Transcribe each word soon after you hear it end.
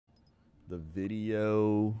the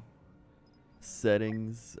video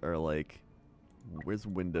settings are like, where's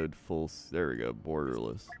windowed full? There we go,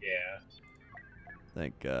 borderless. Yeah.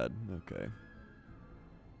 Thank God. Okay.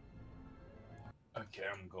 Okay,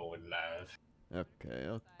 I'm going live. Okay.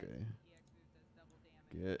 Okay.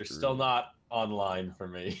 Get You're still not online for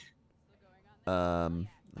me.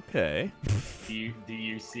 Okay. Do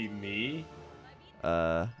you see me?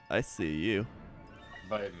 I see you.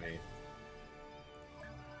 Invite me.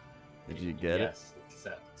 Did you get it? Yes,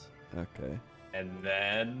 accept. Okay. And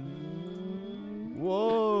then...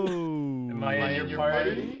 Whoa! Am I in your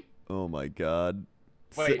party? Oh my God.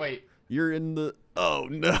 Wait. You're in the... Oh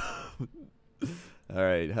no!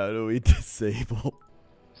 Alright, how do we disable?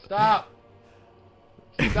 Stop!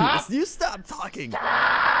 Stop! You stop talking!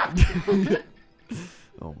 Stop!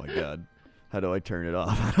 Oh my God. How do I turn it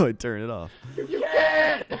off? How do I turn it off? You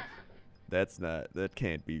can't! That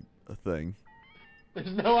can't be a thing.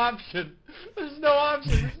 There's no option. There's no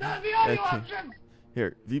option. There's not the audio option.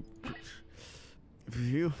 Here,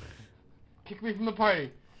 view. Kick me from the party.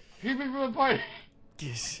 Kick me from the party.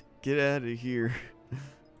 Get out of here.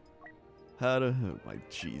 How to? Oh my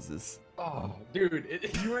Jesus. Oh, dude,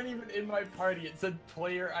 you weren't even in my party. It said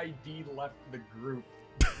player ID left the group.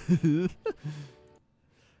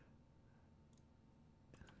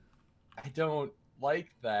 I don't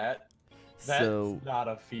like that. That's not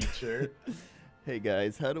a feature. Hey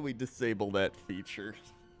guys, how do we disable that feature?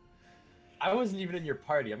 I wasn't even in your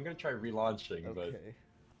party. I'm gonna try relaunching, Okay. but...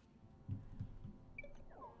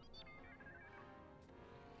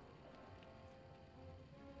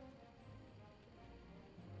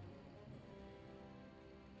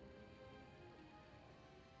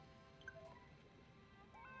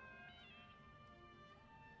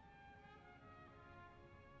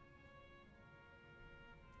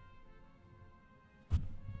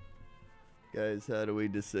 Guys, how do we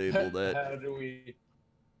disable that? How do we...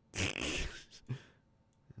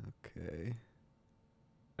 Okay.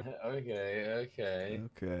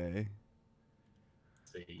 Okay.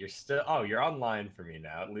 See, you're still... Oh, you're online for me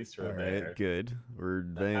now. At least we're there. Alright, good. We're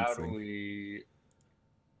advancing. How do we...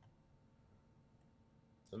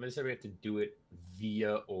 Somebody said we have to do it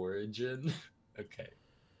via Origin. Okay.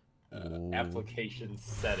 Application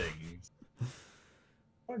settings.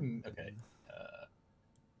 Okay.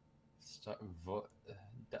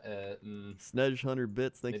 Snedge 100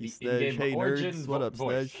 bits, thank you, in-game Snedge. Hey Origin nerds, what up,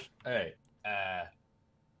 voice. Snedge? Hey,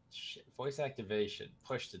 voice activation,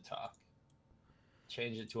 push to talk.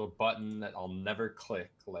 Change it to a button that I'll never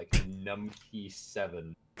click, like numkey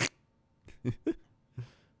 7.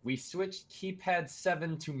 We switched keypad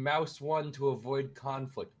 7 to mouse 1 to avoid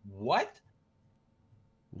conflict. What?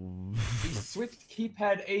 We switched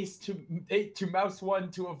keypad 8 to mouse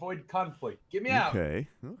 1 to avoid conflict. Get me out.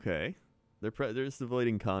 Okay. They're just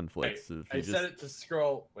avoiding conflicts. Wait, So I set it to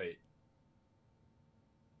scroll. Wait.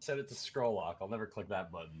 Set it to scroll lock. I'll never click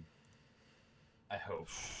that button. I hope.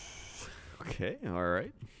 Okay,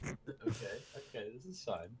 alright. Okay, this is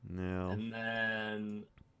fine. Now. And then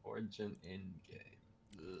Origin in-game.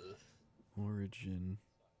 Origin.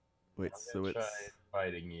 Wait, so it's... try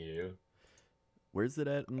inviting you. Where's it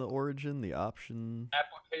at in the Origin? The option?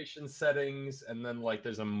 Application settings, and then like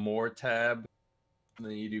there's a more tab, and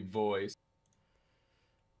then you do voice.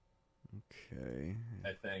 Okay. I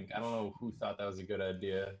think. I don't know who thought that was a good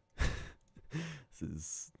idea. This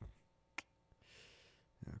is...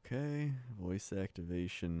 Okay. Voice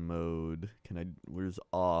activation mode. Can I... Where's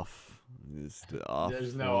off? Is the off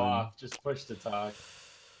There's no one? off. Just push to talk.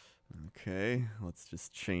 Okay. Let's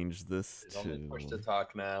just change this There's to... only push to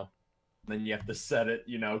talk now. Then you have to set it,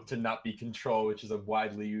 you know, to not be control, which is a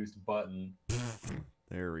widely used button.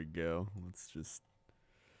 There we go. Let's just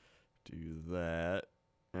do that.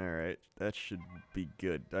 Alright, that should be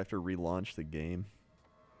good. Do I have to relaunch the game?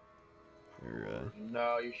 Or,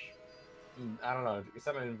 No, you I don't know.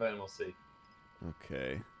 Send me an invite and we'll see.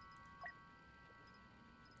 okay.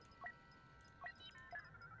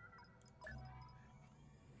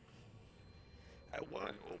 I want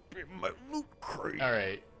to open my loot crate.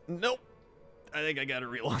 Alright. Nope. I think I gotta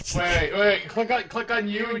relaunch. Wait. Click on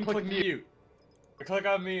you and click mute. Click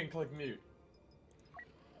on me and click mute.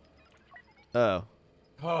 Oh.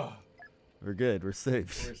 Oh, We're good. We're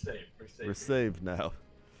saved. we're safe. We're saved now.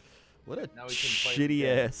 What a Now we can play shitty the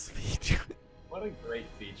game. ass feature. What a great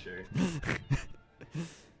feature.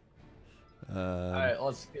 Alright,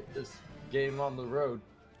 let's get this game on the road.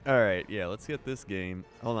 Alright, yeah, let's get this game.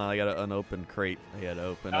 Hold on, I got an unopened crate. I gotta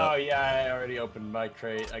open up. Oh yeah, I already opened my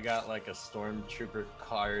crate. I got like a stormtrooper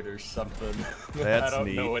card or something. That's I don't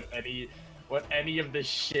neat. know what any what any of this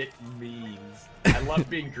shit means. I love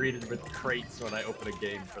being greeted with crates when I open a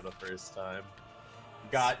game for the first time.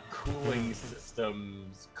 Got cooling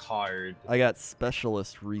systems card. I got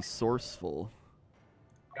specialist resourceful.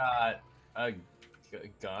 Got a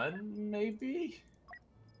gun, maybe?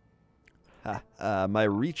 Ha, my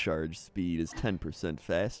recharge speed is 10%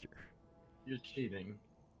 faster. You're cheating.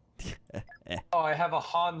 Oh, I have a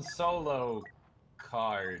Han Solo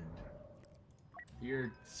card.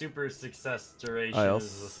 Your super success duration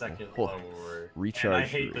is the second lower. Recharge. And I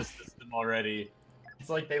hate this system already. It's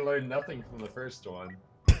like they learned nothing from the first one.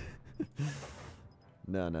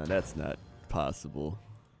 No, that's not possible.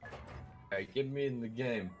 Alright, get me in the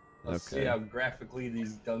game. Let's see Okay. how graphically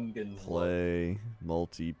these Gungans look. Play,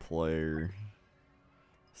 multiplayer,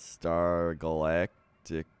 Star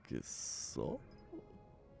Galactic Assault?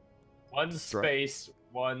 One's space,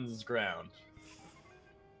 one's ground.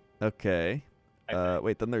 Okay.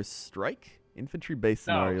 Wait, then there's Strike? Infantry base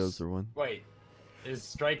scenarios are one. Wait, is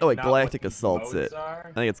Strike Oh wait, not Galactic what these Assault's modes it. are?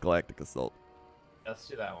 I think it's Galactic Assault. Let's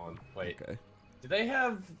do that one. Wait. Okay. Do they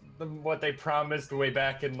have what they promised way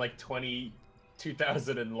back in like 2008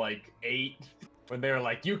 when they were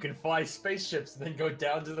like, you can fly spaceships and then go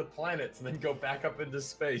down to the planets and then go back up into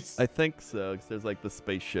space? I think so, because there's like the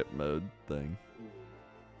spaceship mode thing.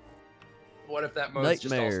 What if that mode's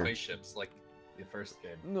just all Nightmare. spaceships like the first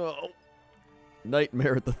game? No.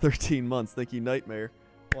 Nightmare at the 13 months. Thank you, Nightmare.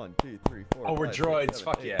 1, 2, 3, 4. Oh, we're 5, droids. 6,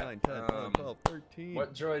 7, Fuck 8, yeah. 9, 10, 11, 12, 13.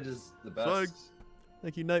 What droid is the best? Fuck.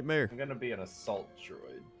 Thank you, Nightmare. I'm gonna be an assault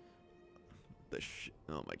droid.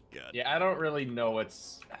 Oh my god. Yeah, I don't really know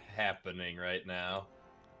what's happening right now.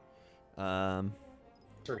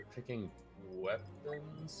 Start picking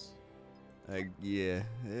weapons. Yeah.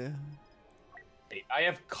 Hey, I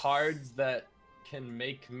have cards that can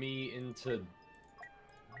make me into.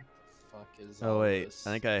 What the fuck is Oh all wait, this?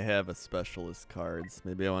 I think I have a specialist cards.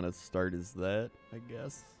 Maybe I want to start as that, I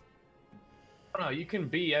guess. I don't know, you can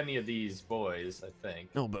be any of these boys, I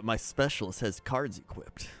think. No, but my specialist has cards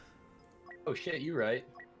equipped. Oh shit, you're right.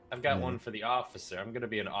 I've got Yeah. one for the officer. I'm gonna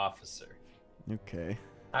be an officer. Okay.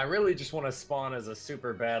 I really just want to spawn as a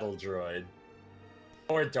super battle droid.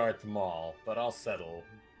 Or Darth Maul, but I'll settle.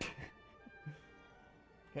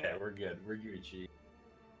 Yeah, we're good. We're Gucci.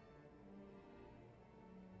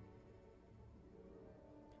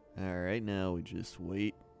 Alright, now we just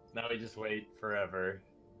wait. Now we just wait forever.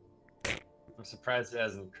 I'm surprised it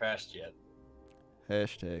hasn't crashed yet.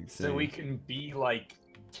 Hashtag So we can be like...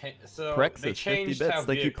 So Prexis, they 50 changed bits. how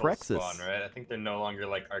Thank you, vehicles Prexis. spawn, right? I think they're no longer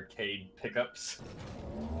like arcade pickups.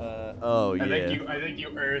 Oh yeah. I think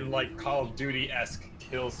you earn like Call of Duty-esque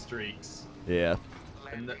kill streaks. Yeah.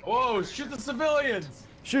 And then, whoa! Shoot the civilians!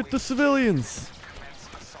 Shoot the civilians!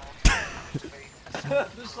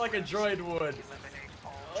 Just like a droid would.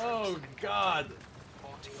 Oh god.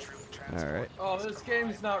 Alright. Oh, this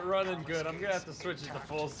game's not running good. I'm gonna have to switch it to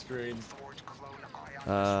full screen.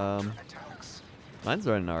 Mine's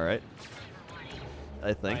running alright.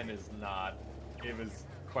 I think. Mine is not. It was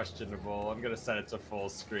questionable. I'm gonna set it to full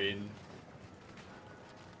screen.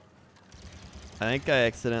 I think I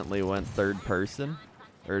accidentally went third person.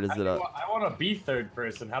 Or does it I want to be third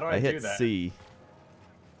person. How do I do hit that? C.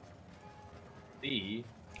 C.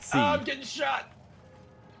 C. Oh, I'm getting shot!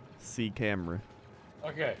 C camera.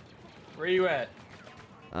 Okay. Where you at?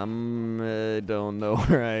 I don't know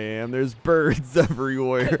where I am. There's birds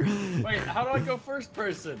everywhere. Wait, how do I go first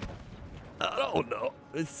person? I don't know.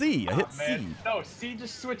 It's C. I hit Aw, C. man. No, C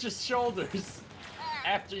just switches shoulders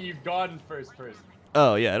after you've gone first person.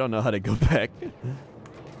 Oh yeah, I don't know how to go back.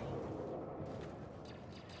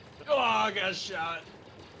 Oh, I got shot.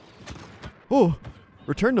 Oh,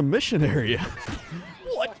 return to mission area.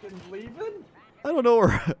 What? Fucking leaving? I don't know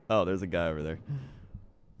where. Oh, there's a guy over there.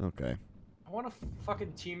 Okay. I want to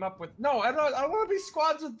fucking team up with. No, I don't. I want to be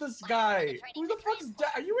squads with this guy. Who the fuck's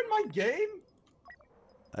Are you in my game?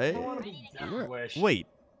 I want to be Death Wish. Wait,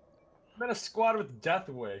 I'm in a squad with Death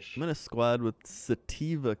Wish. I'm in a squad with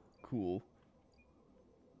Sativa Cool.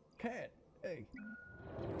 Cat, hey.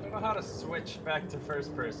 I don't know how to switch back to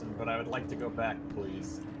first person, but I would like to go back,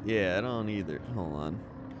 please. Yeah, I don't either. Hold on.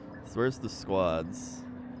 So where's the squads?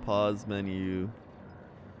 Pause menu.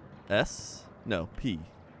 S? No, P.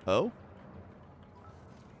 O?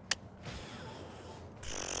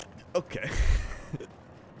 Okay.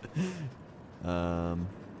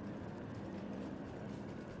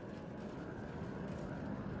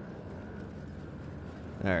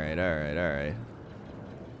 Alright, alright, alright.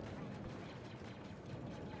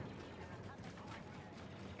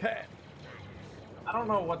 Okay. I don't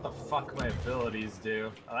know what the fuck my abilities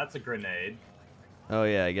do. Oh, that's a grenade. Oh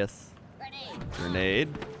yeah, I guess Grenade.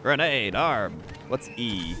 Grenade. Arm. What's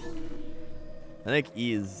E? I think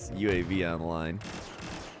E is UAV online.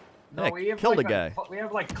 No, Heck, we have killed like a guy. We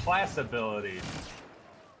have like class abilities.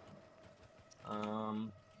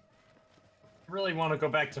 Really want to go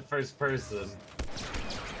back to first person.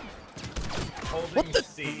 Holding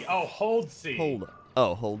C. Oh, hold C. Hold.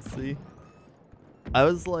 Oh, hold C. I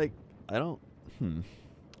was like, I don't.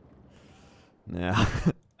 Yeah.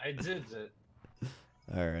 I did it.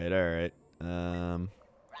 All right. All right.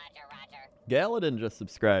 Galadin just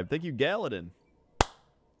subscribed. Thank you, Galadin.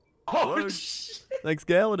 Oh, Whoa. shit. Thanks,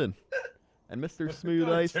 Galadin. And Mr. Smooth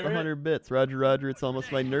Go, Ice, the turret. 100 bits. Roger, Roger. It's almost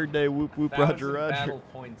my nerd day. Whoop, whoop. Roger, 1,000 Roger. battle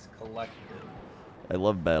points collected. I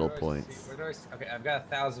love battle Where do I see- points. where do I see- Okay, I've got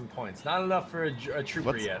 1,000 points. Not enough for a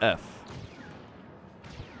trooper What's yet. F?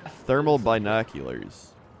 Thermal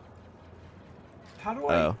binoculars. How do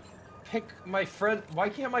I pick my friend? Why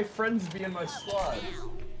can't my friends be in my squad?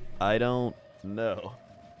 I don't know.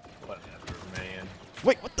 Whatever, man.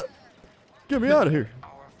 Wait, what the? Get me out of here.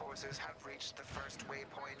 Our forces have reached the first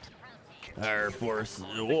waypoint. Our forces.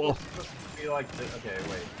 It's supposed to be like the, okay,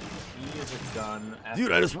 wait. E is a gun. F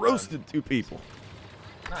Dude, is I just a roasted 2 people.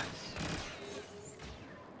 Gun. Nice.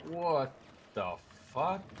 What the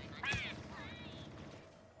fuck?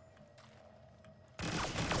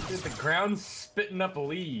 Dude, the ground's spitting up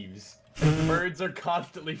leaves. And birds are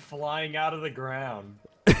constantly flying out of the ground.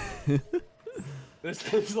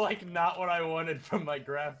 This is like not what I wanted from my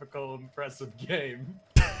graphical impressive game.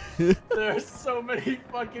 There are so many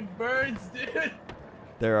fucking birds, dude.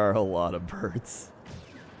 There are a lot of birds.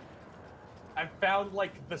 I found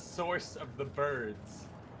like the source of the birds.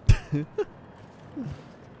 This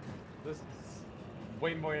is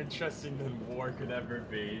way more interesting than war could ever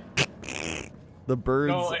be. The birds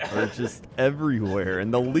No, are just everywhere,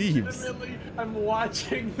 and the leaves. Literally, I'm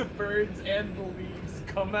watching the birds and the leaves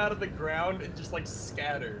come out of the ground and just like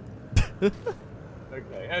scatter.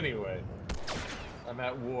 Okay, anyway. I'm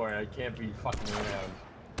at war, I can't be fucking around.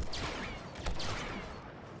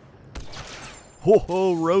 Ho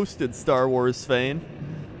ho, roasted Star Wars fan.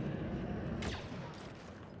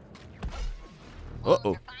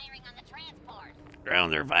 Uh-oh.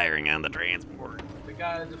 Grounds are firing on the transport. We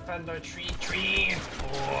gotta defend our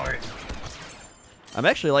transport. I'm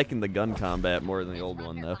actually liking the gun combat more than the old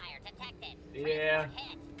one, though. Yeah.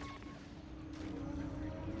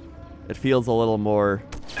 It feels a little more,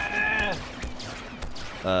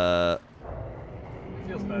 Ah,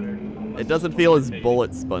 feels better. it doesn't feel as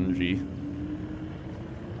bullet spongy.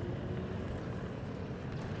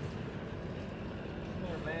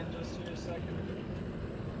 Here, man, just here a second.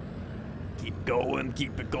 Keep going,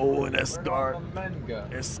 keep it going, escort. Where'd all the men go?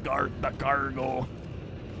 Escort the cargo.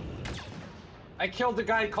 I killed a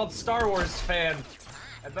guy called Star Wars fan.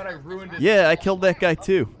 I bet I ruined his. Yeah, I killed that guy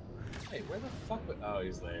too. Hey, where the fuck? Oh,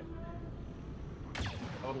 he's there.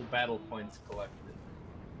 Total battle points collected.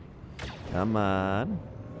 Come on.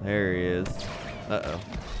 There he is. Uh-oh.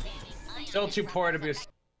 Still too poor to be a